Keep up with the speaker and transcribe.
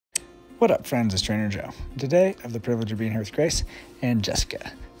What up, friends? It's Trainer Joe. Today, I have the privilege of being here with Grace and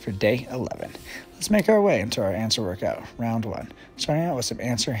Jessica for day 11. Let's make our way into our answer workout, round 1, starting out with some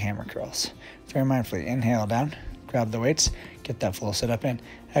answer hammer curls. Very mindfully, inhale down, grab the weights, get that full sit-up in.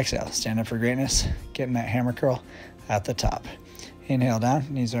 Exhale, stand up for greatness, getting that hammer curl at the top. Inhale down,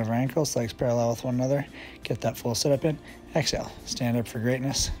 knees over ankles, legs parallel with one another, get that full sit-up in. Exhale, stand up for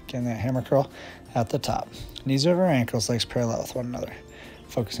greatness, getting that hammer curl at the top. Knees over ankles, legs parallel with one another.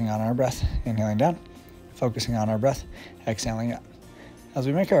 Focusing on our breath, inhaling down, focusing on our breath, exhaling up. As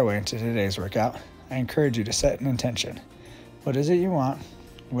we make our way into today's workout, I encourage you to set an intention. What is it you want?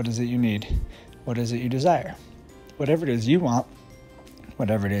 What is it you need? What is it you desire? Whatever it is you want,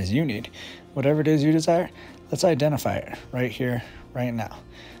 whatever it is you need, whatever it is you desire, let's identify it right here, right now,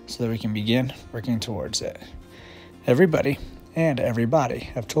 so that we can begin working towards it. Everybody and every body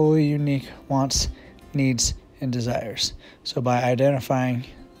have totally unique wants, needs, and desires. So by identifying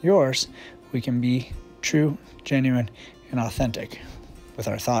yours, we can be true, genuine, and authentic with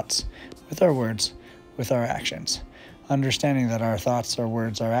our thoughts, with our words, with our actions. Understanding that our thoughts, our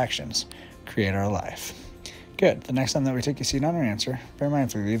words, our actions create our life. Good. The next time that we take a seat on our answer, very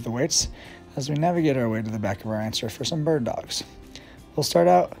mindfully leave the weights as we navigate our way to the back of our answer for some bird dogs. We'll start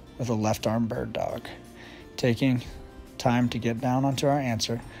out with a left arm bird dog, taking time to get down onto our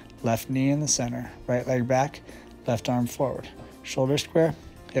answer. Left knee in the center, right leg back, left arm forward, shoulder square,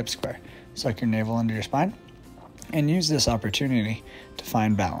 hip square. Suck your navel into your spine and use this opportunity to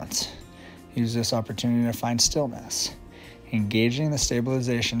find balance. Use this opportunity to find stillness. Engaging the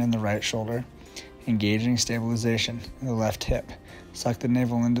stabilization in the right shoulder, engaging stabilization in the left hip. Suck the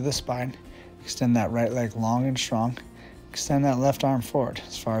navel into the spine, extend that right leg long and strong, extend that left arm forward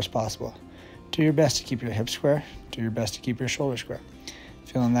as far as possible. Do your best to keep your hips square, do your best to keep your shoulder square.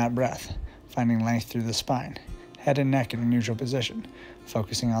 Feeling that breath, finding length through the spine, head and neck in a neutral position,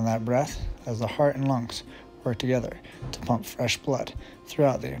 focusing on that breath as the heart and lungs work together to pump fresh blood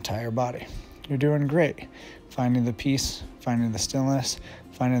throughout the entire body. You're doing great, finding the peace, finding the stillness,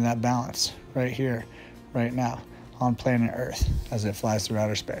 finding that balance right here, right now, on planet Earth as it flies through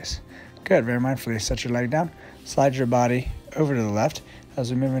outer space. Good, very mindfully set your leg down, slide your body over to the left as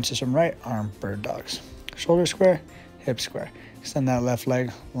we move into some right arm bird dogs. Shoulder square, hip square. Extend that left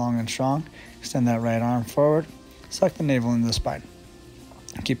leg long and strong. Extend that right arm forward. Suck the navel into the spine.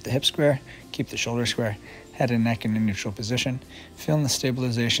 Keep the hip square, keep the shoulder square, head and neck in a neutral position. Feeling the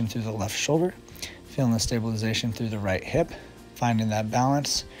stabilization through the left shoulder. Feeling the stabilization through the right hip. Finding that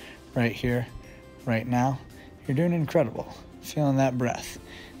balance right here, right now. You're doing incredible. Feeling that breath.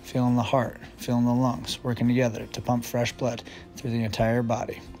 Feeling the heart, feeling the lungs working together to pump fresh blood through the entire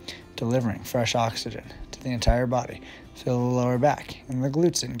body. Delivering fresh oxygen to the entire body. Feel the lower back and the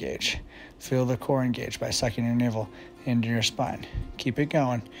glutes engage. Feel the core engage by sucking your navel into your spine. Keep it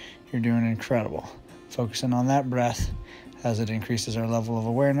going. You're doing incredible. Focusing on that breath as it increases our level of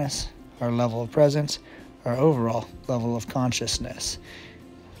awareness, our level of presence, our overall level of consciousness.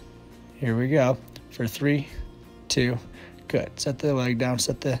 Here we go for 3, 2, good. Set the leg down,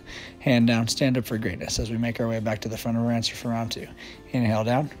 set the hand down, stand up for greatness as we make our way back to the front of our answer for round 2. Inhale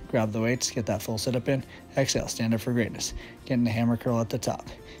down, grab the weights, get that full sit-up in. Exhale, stand up for greatness. Getting the hammer curl at the top.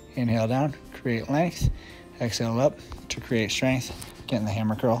 Inhale down, create length. Exhale up to create strength. Getting the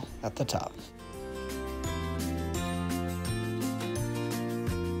hammer curl at the top.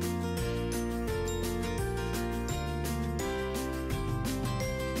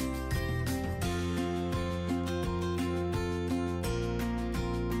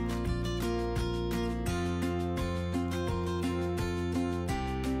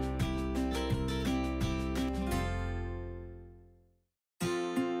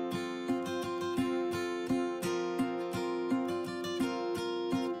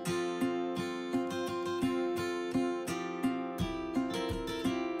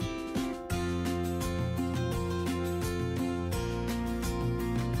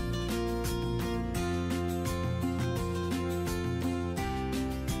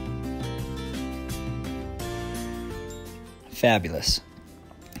 Fabulous.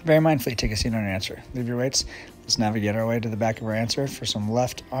 Very mindfully take a seat on your answer. Leave your weights. Let's navigate our way to the back of our answer for some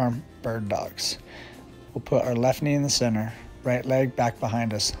left arm bird dogs. We'll put our left knee in the center, right leg back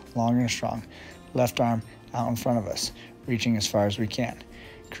behind us, long and strong. Left arm out in front of us, reaching as far as we can,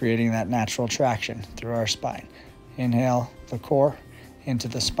 creating that natural traction through our spine. Inhale the core into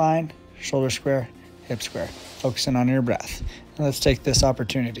the spine, shoulder square, hip square. Focusing on your breath. And let's take this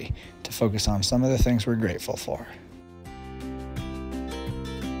opportunity to focus on some of the things we're grateful for.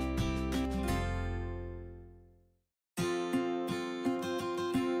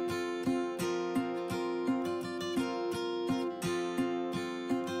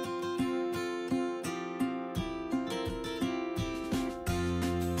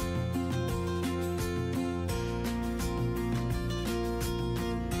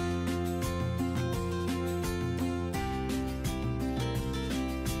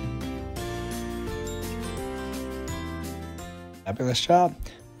 Fabulous job.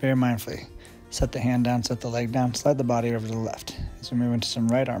 Very mindfully. Set the hand down, set the leg down, slide the body over to the left as we move into some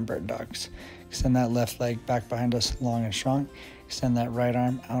right arm bird dogs. Extend that left leg back behind us, long and strong. Extend that right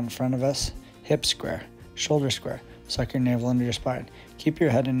arm out in front of us, hip square, shoulder square. Suck your navel under your spine. Keep your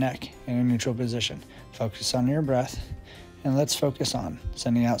head and neck in a neutral position. Focus on your breath, and let's focus on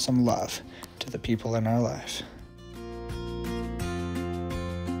sending out some love to the people in our life.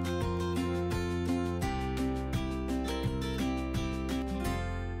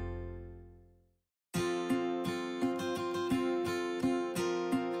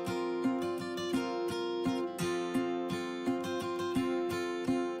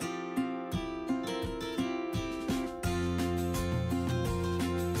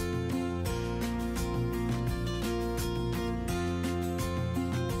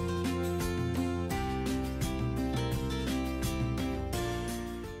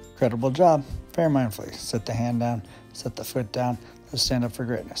 Incredible job. Very mindfully. Set the hand down, set the foot down. Let's stand up for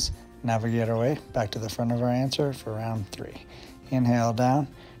greatness. Navigate our way back to the front of our answer for round 3. Inhale down,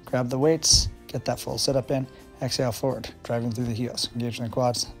 grab the weights, get that full sit up in. Exhale forward, driving through the heels, engaging the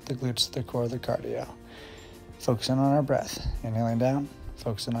quads, the glutes, the core, the cardio. Focusing on our breath. Inhaling down,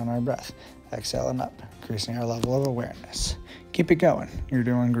 focusing on our breath. Exhaling up, increasing our level of awareness. Keep it going. You're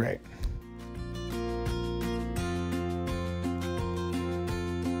doing great.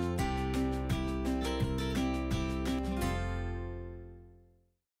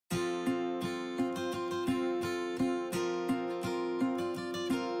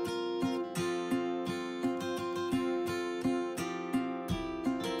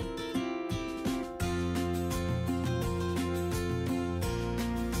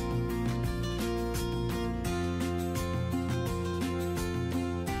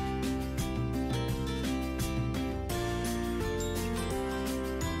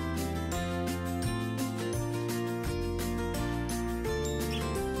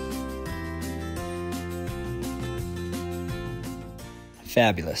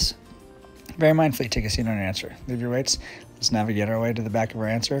 Fabulous. Very mindfully take a seat on your answer. Leave your weights. Let's navigate our way to the back of our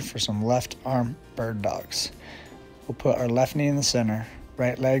answer for some left arm bird dogs. We'll put our left knee in the center,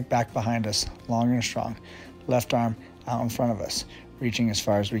 right leg back behind us, long and strong. Left arm out in front of us, reaching as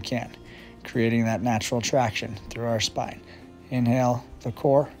far as we can, creating that natural traction through our spine. Inhale the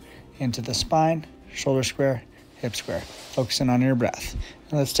core into the spine, shoulder square, hip square, focusing on your breath.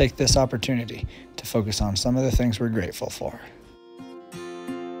 And let's take this opportunity to focus on some of the things we're grateful for.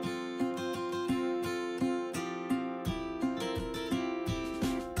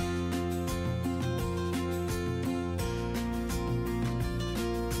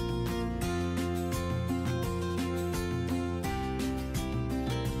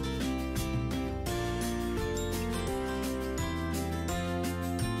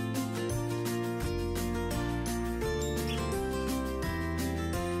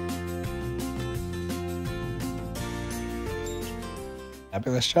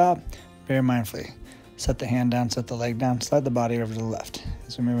 Fabulous job. Very mindfully. Set the hand down, set the leg down, slide the body over to the left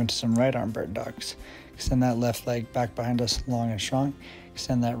as we move into some right arm bird dogs. Extend that left leg back behind us, long and strong.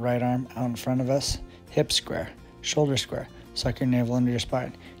 Extend that right arm out in front of us, hip square, shoulder square. Suck your navel under your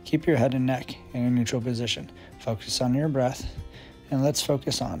spine. Keep your head and neck in a neutral position. Focus on your breath, and let's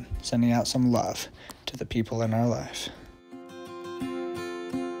focus on sending out some love to the people in our life.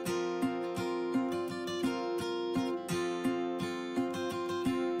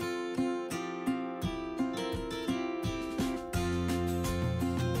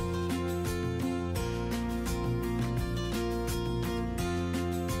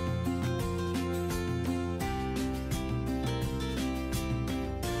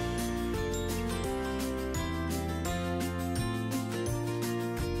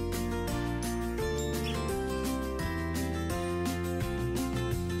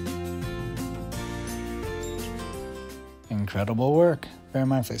 Incredible work. Very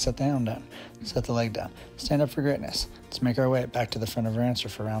mindfully. Set the hand down. Set the leg down. Stand up for greatness. Let's make our way back to the front of our answer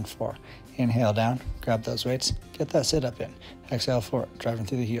for round 4. Inhale down. Grab those weights. Get that sit up in. Exhale forward. Driving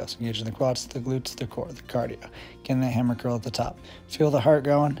through the heels. Engaging the quads, the glutes, the core, the cardio. Getting that hammer curl at the top. Feel the heart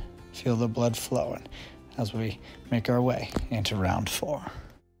going. Feel the blood flowing as we make our way into round 4.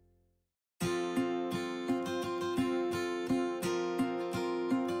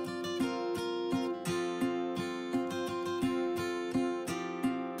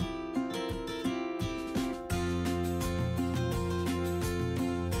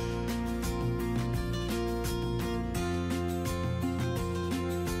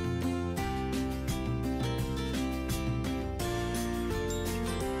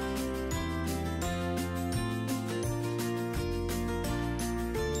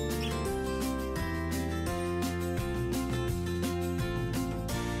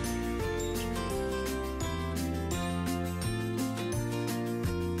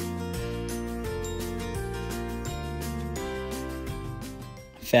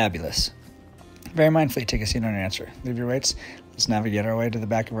 Fabulous. Very mindfully take a seat on your answer. Leave your weights. Let's navigate our way to the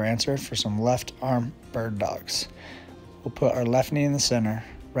back of our answer for some left arm bird dogs. We'll put our left knee in the center,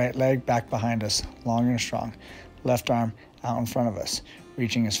 right leg back behind us, long and strong, left arm out in front of us,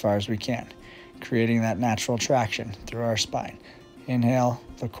 reaching as far as we can, creating that natural traction through our spine. Inhale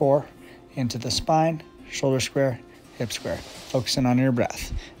the core into the spine, shoulder square, hip square, focusing on your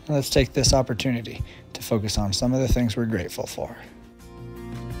breath. And let's take this opportunity to focus on some of the things we're grateful for.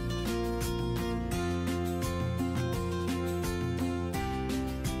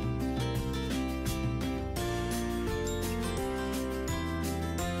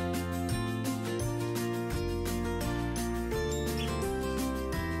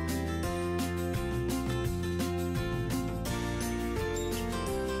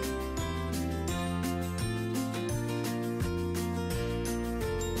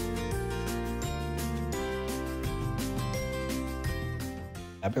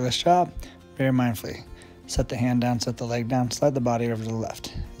 Fabulous job. Very mindfully. Set the hand down, set the leg down, slide the body over to the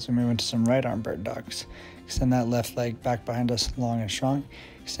left as we move into some right arm bird dogs. Extend that left leg back behind us, long and strong.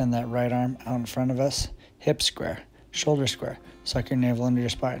 Extend that right arm out in front of us, hip square, shoulder square. Suck your navel into your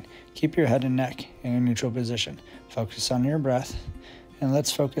spine. Keep your head and neck in a neutral position. Focus on your breath, and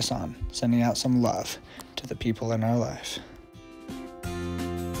let's focus on sending out some love to the people in our life.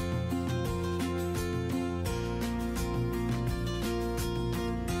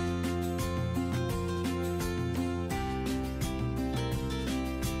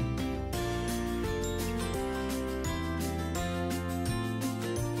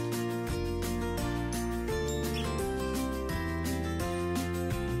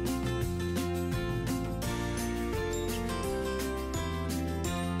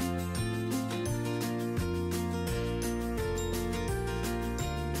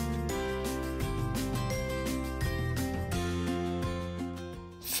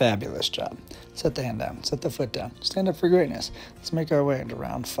 Fabulous job. Set the hand down, set the foot down, stand up for greatness. Let's make our way into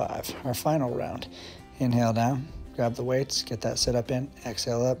round 5, our final round. Inhale down, grab the weights, get that sit up in,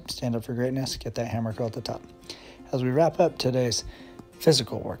 exhale up, stand up for greatness, get that hammer curl at the top. As we wrap up today's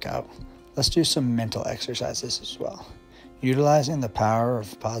physical workout, let's do some mental exercises as well. Utilizing the power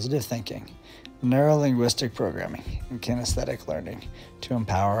of positive thinking, neuro-linguistic programming, and kinesthetic learning to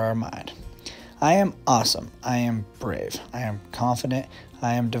empower our mind. I am awesome. I am brave. I am confident.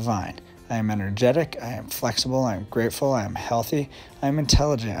 I am divine. I am energetic. I am flexible. I am grateful. I am healthy. I am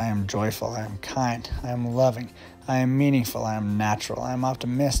intelligent. I am joyful. I am kind. I am loving. I am meaningful. I am natural. I am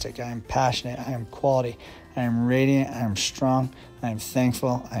optimistic. I am passionate. I am quality. I am radiant. I am strong. I am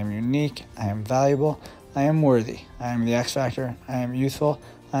thankful. I am unique. I am valuable. I am worthy. I am the X Factor. I am youthful.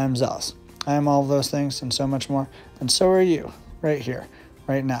 I am zealous. I am all of those things and so much more. And so are you, right here,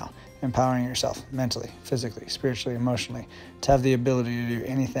 right now. Empowering yourself mentally, physically, spiritually, emotionally, to have the ability to do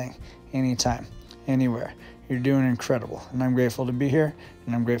anything, anytime, anywhere. You're doing incredible, and I'm grateful to be here,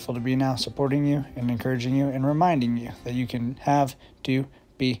 and I'm grateful to be now supporting you and encouraging you and reminding you that you can have, do,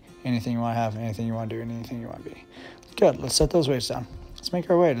 be anything you want to have, anything you want to do, and anything you want to be. Good, let's set those weights down. Let's make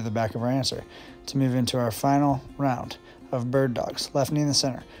our way to the back of our answer to move into our final round of bird dogs. Left knee in the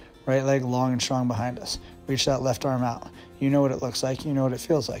center, right leg long and strong behind us. Reach that left arm out. You know what it looks like. You know what it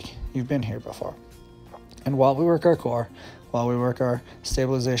feels like. You've been here before. And while we work our core, while we work our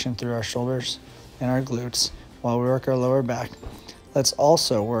stabilization through our shoulders and our glutes, while we work our lower back, let's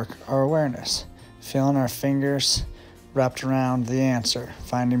also work our awareness. Feeling our fingers wrapped around the answer,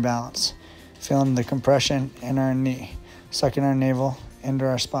 finding balance. Feeling the compression in our knee, sucking our navel into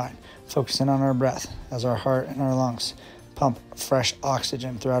our spine, focusing on our breath as our heart and our lungs pump fresh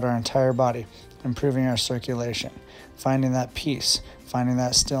oxygen throughout our entire body, improving our circulation, finding that peace, finding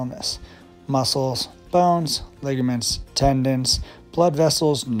that stillness. Muscles, bones, ligaments, tendons, blood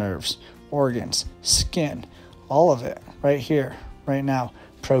vessels, nerves, organs, skin, all of it right here, right now,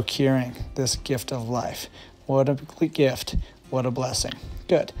 procuring this gift of life. What a gift, what a blessing.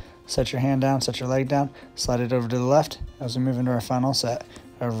 Good. Set your hand down, set your leg down, slide it over to the left as we move into our final set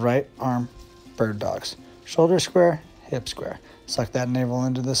of right arm bird dogs. Shoulder square, hip square. Suck that navel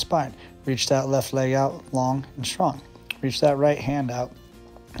into the spine. Reach that left leg out long and strong. Reach that right hand out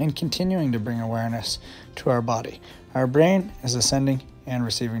and continuing to bring awareness to our body. Our brain is a sending and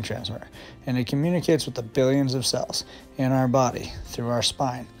receiving transmitter, and it communicates with the billions of cells in our body through our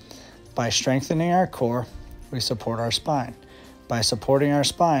spine. By strengthening our core, we support our spine. By supporting our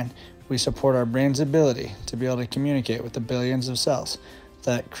spine, we support our brain's ability to be able to communicate with the billions of cells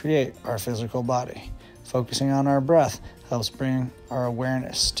that create our physical body. Focusing on our breath helps bring our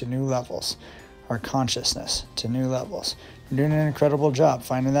awareness to new levels, our consciousness to new levels. You're doing an incredible job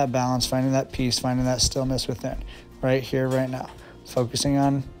finding that balance, finding that peace, finding that stillness within, right here, right now. focusing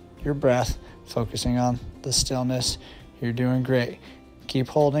on your breath, focusing on the stillness. You're doing great. Keep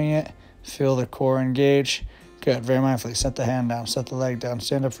holding it. Feel the core engage. Good. Very mindfully. Set the hand down. Set the leg down.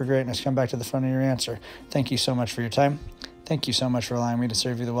 Stand up for greatness. Come back to the front of your answer. Thank you so much for your time. Thank you so much for allowing me to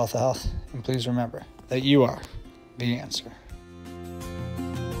serve you the wealth of health. And please remember that you are the answer.